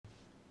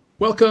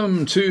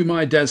Welcome to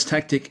my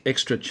DasTactic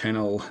Extra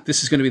channel.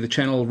 This is going to be the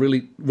channel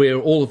really where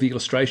all of the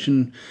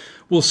illustration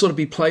will sort of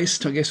be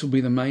placed. I guess will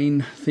be the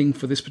main thing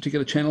for this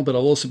particular channel, but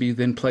I'll also be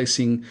then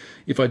placing,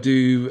 if I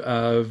do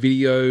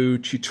video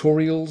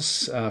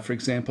tutorials, for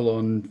example,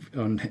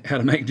 on how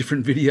to make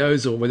different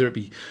videos, or whether it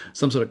be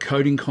some sort of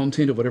coding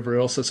content or whatever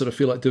else I sort of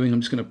feel like doing, I'm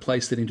just going to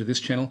place that into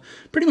this channel.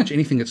 Pretty much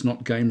anything that's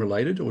not game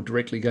related or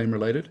directly game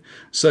related.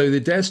 So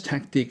the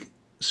DasTactic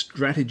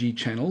strategy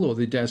channel, or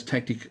the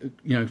DasTactic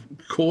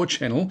core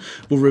channel,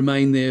 will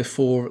remain there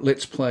for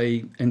let's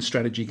play and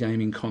strategy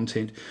gaming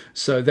content.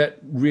 So that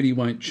really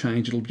won't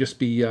change. It'll just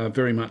be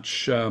very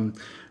much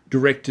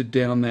directed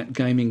down that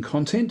gaming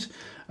content,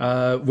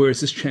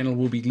 whereas this channel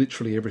will be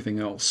literally everything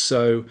else.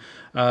 So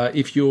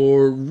if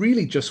you're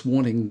really just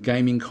wanting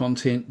gaming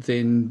content,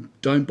 then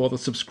don't bother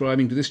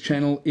subscribing to this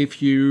channel.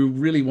 If you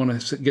really want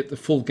to get the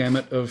full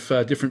gamut of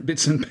different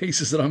bits and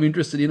pieces that I'm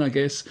interested in, I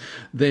guess,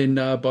 then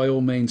by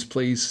all means,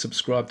 please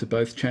subscribe to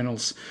both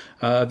channels.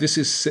 This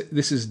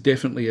is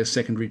definitely a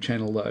secondary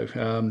channel,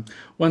 though.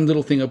 One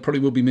little thing I probably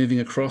will be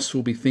moving across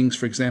will be things,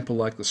 for example,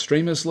 like the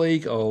Streamers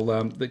League,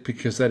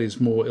 because that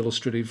is more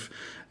illustrative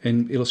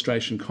and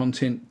illustration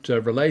content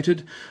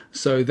related.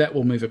 So that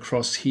will move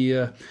across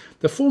here.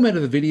 The format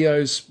of the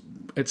videos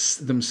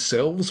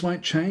themselves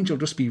won't change. I'll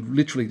just be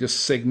literally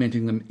just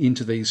segmenting them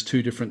into these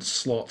two different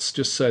slots,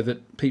 just so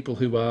that people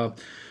who are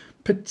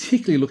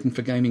particularly looking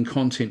for gaming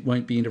content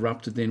won't be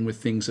interrupted then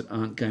with things that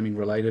aren't gaming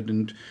related.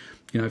 And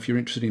if you're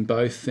interested in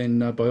both, then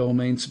by all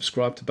means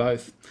subscribe to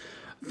both.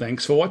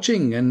 Thanks for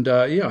watching, and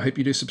I hope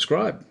you do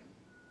subscribe.